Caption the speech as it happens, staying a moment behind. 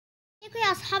ازيكم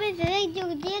يا اصحابي في فيديو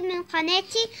جديد من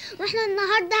قناتي. واحنا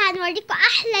النهارده هنوريكم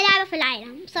احلى لعبه في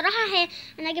العالم. بصراحه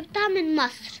انا جبتها من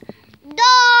مصر،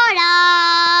 دورا.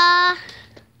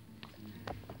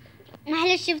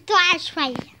 معلش بتوع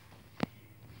شويه.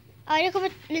 اوريكم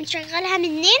بنشغلها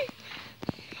منين.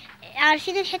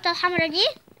 عارفين الحته الحمراء دي؟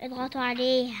 اضغطوا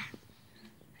عليها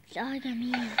هتلاقوها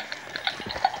جميل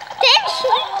تمشي.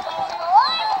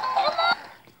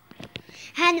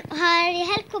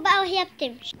 هوريها لكم بقى وهي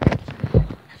بتمشي.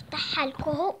 افتحها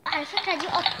لكم اهو. على فكره دي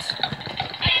قط.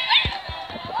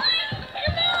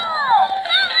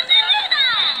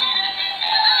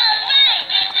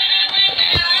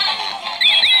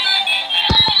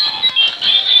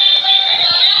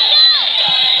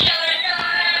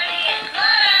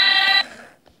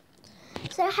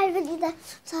 بصراحه الفيديو ده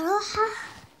بصراحه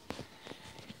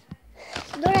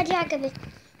دورة دي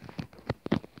عجبتني.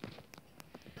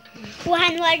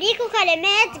 وهنوريكم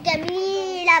كلمات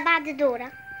جميله بعد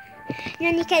دورة،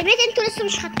 يعني كلمات انتوا لسه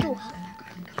مش خدتوها.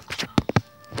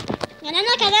 يعني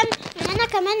انا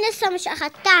كمان لسه مش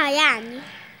اخدتها يعني.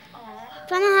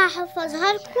 فانا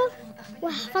هحفظها لكم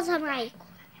وهحفظها معاكم.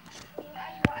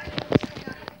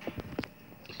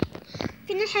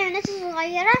 في الحيوانات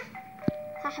الصغيرة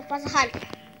هحفظها لكم.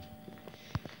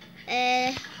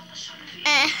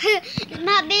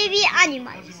 اسمها بيبي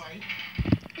انيمالز.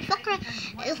 الفقرة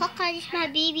دي اسمها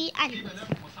بيبي انيمالز.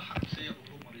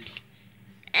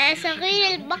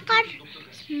 صغير البقر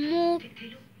اسمه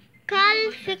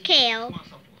كلف كيو.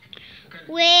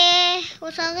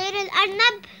 وصغير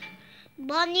الأرنب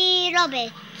بوني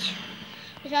روبيت.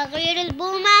 وصغير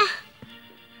البومة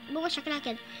شكلها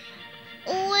كده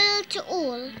أول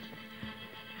تقول.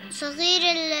 صغير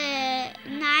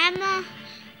النعامة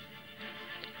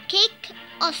كيك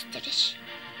أسترش.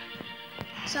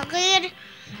 صغير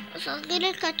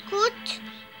الكتكوت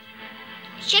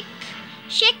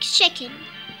شيكن،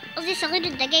 قصدي صغير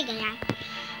الدجاجة يعني.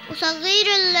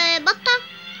 وصغير البطة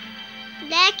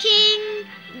داك.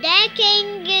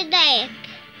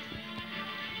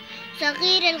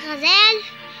 صغير الغزال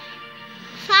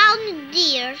فاون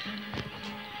دير.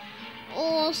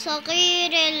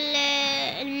 وصغير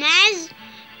الماعز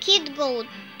كيت جود.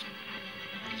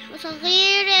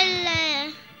 وصغير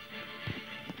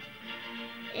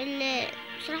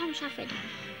بصراحة مش عارفة ده.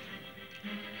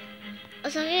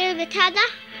 وصغير البتاع ده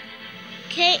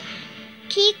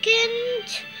كيكند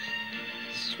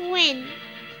سوين.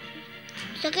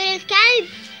 صغير الكلب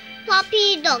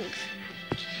بابي دوغ.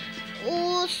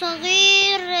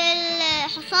 وصغير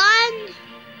الحصان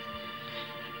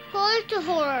كولت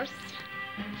هورس.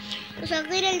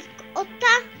 وصغير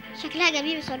القطة شكلها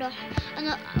جميل بصراحة.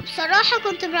 أنا بصراحة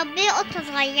كنت مربية قطة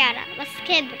صغيرة بس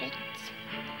كبرت.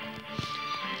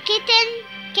 كيتن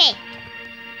كيت.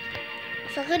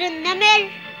 صغير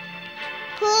النمر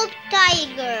كوب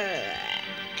تايجر.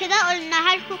 كده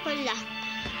قلناها لكم كلها.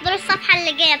 دول الصفحة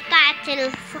اللي جاية بتاعت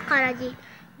الفقرة دي.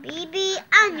 بيبي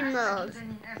انيمالز.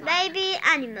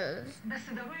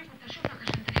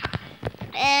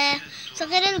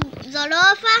 صغير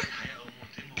الزرافة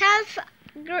كلف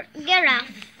جراف.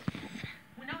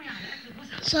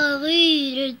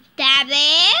 صغير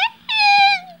التعبان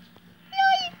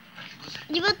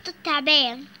دي بطة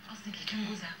التعبان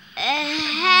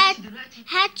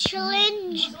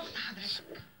هاتشلينج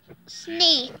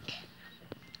سنيك.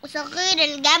 وصغير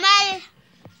الجمل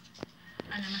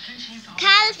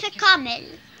كلف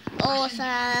كامل.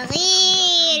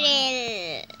 وصغير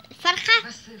الفرخة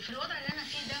بس في الوضع اللي انا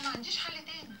فيه ده ما عنديش حل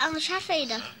تاني. انا مش عارفه ايه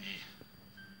ده.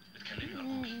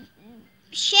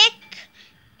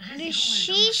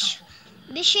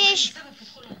 بشيش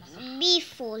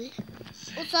بيفول.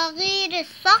 وصغير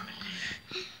الصقر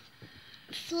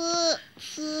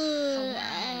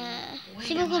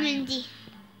سيبكم من دي.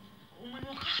 ومن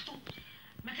وقحته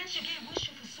ما كانش جايب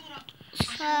وشه في الصورة.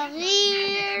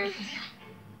 صغير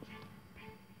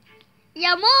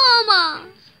يا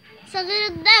ماما. صغير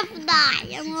الضفدع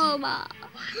يا ماما.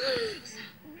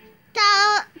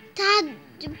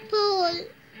 تادبول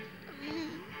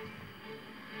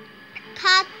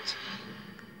كات.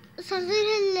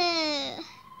 صغير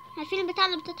عارفين البتاع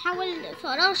اللي بتتحول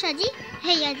فراشة دي؟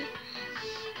 هي دي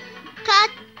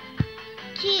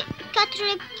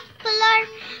كاتريبلر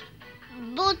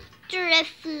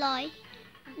بوترفلاي.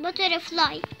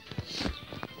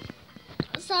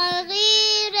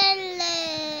 صغير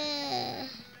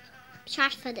مش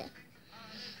عارفة ده.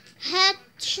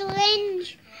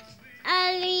 هاتشلينج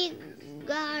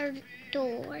أليجاتور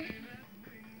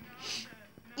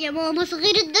يا ماما.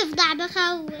 صغير الضفدع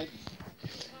بخوف.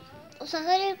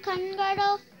 وصغير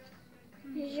الكنجرو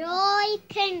جوي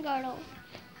كنجرو.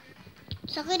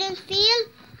 صغير الفيل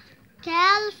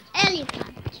كالف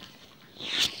elephant.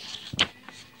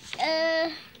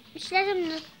 مش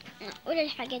لازم نقول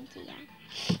الحاجات دي يعني.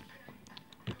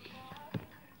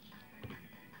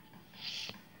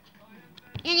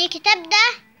 يعني الكتاب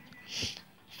ده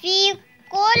فيه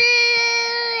كل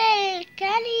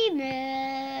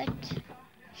الكلمات.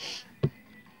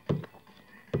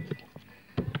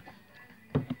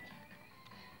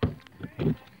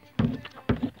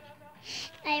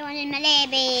 ايوه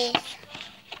الملابس.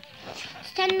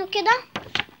 استنوا كده.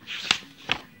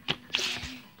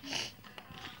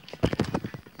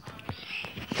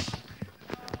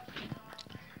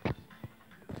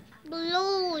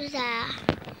 بلوزة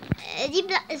دي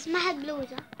اسمها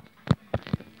بلوزة.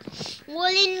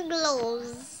 woolen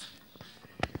gloves.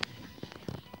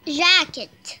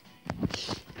 جاكيت.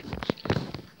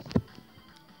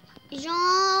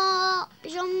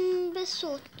 جنب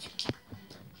صوت.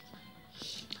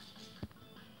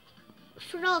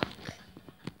 فروك.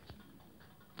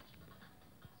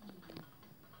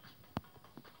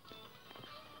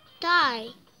 tie.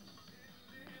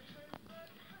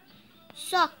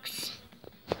 socks.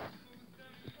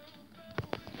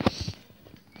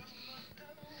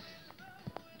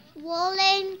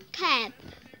 woolen cap.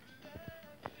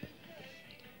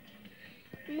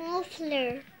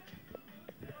 muffler.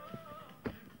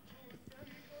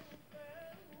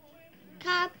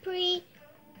 capri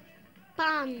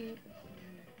pants.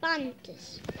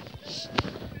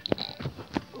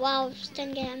 واو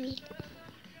فستان جميل.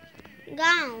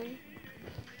 gown.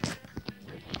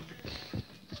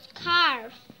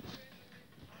 scarf.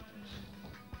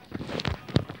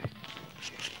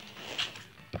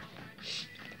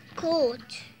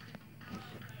 coat.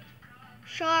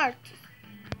 shirt.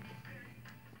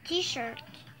 t-shirt.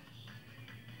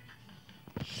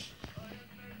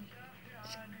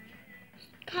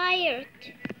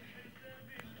 skirt.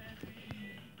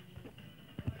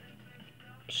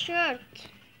 shirt.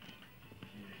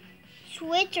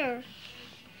 sweater.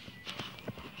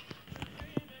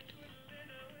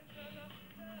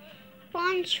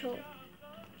 poncho.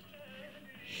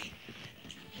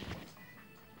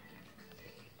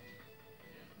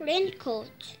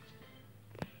 raincoat.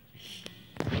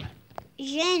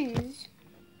 jeans.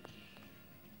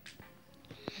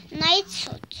 night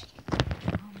suit.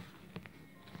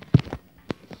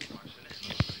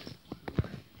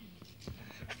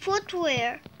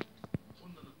 footwear.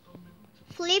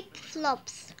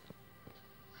 flip-flops.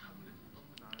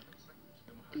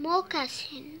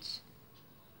 moccasins.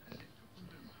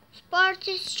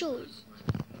 sporty shoes.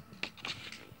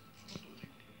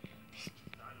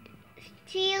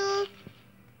 steel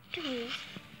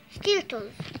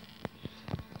toes.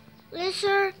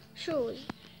 leather shoes.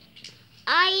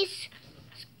 ice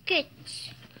skates.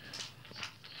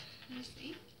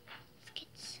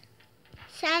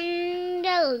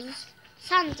 sandals.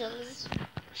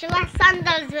 شبه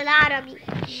sandals بالعربي.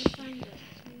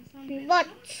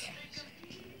 boots.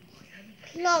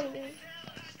 clogs.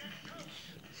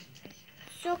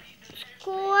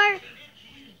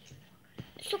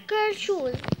 soccer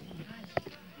shoes.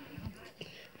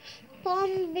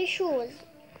 pump shoes.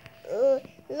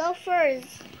 loafers.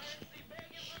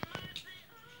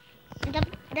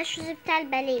 ده الشوز بتاع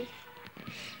الباليه.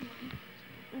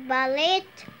 باليت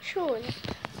شوز.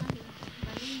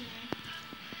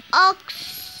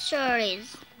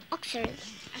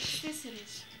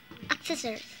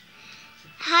 accessories.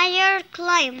 higher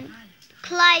clips.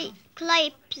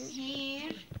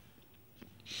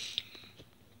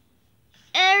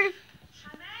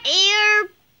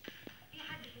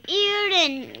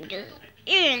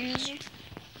 earrings.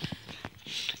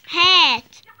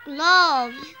 hat.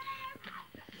 gloves.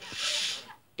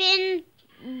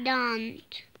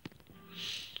 pendant.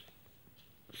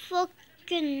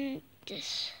 focus.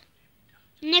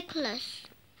 necklace.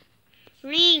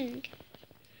 ring.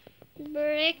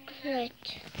 bracelet.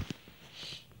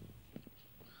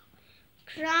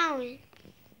 crown.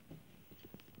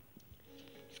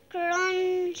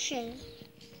 scrunchies.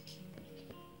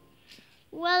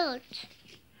 wallet.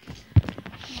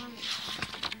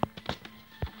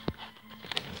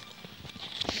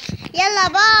 يلا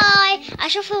باي.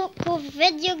 اشوفكم في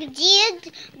فيديو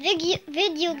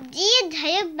جديد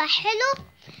هيبقى حلو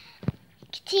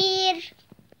كتير.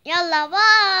 يلا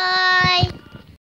باي.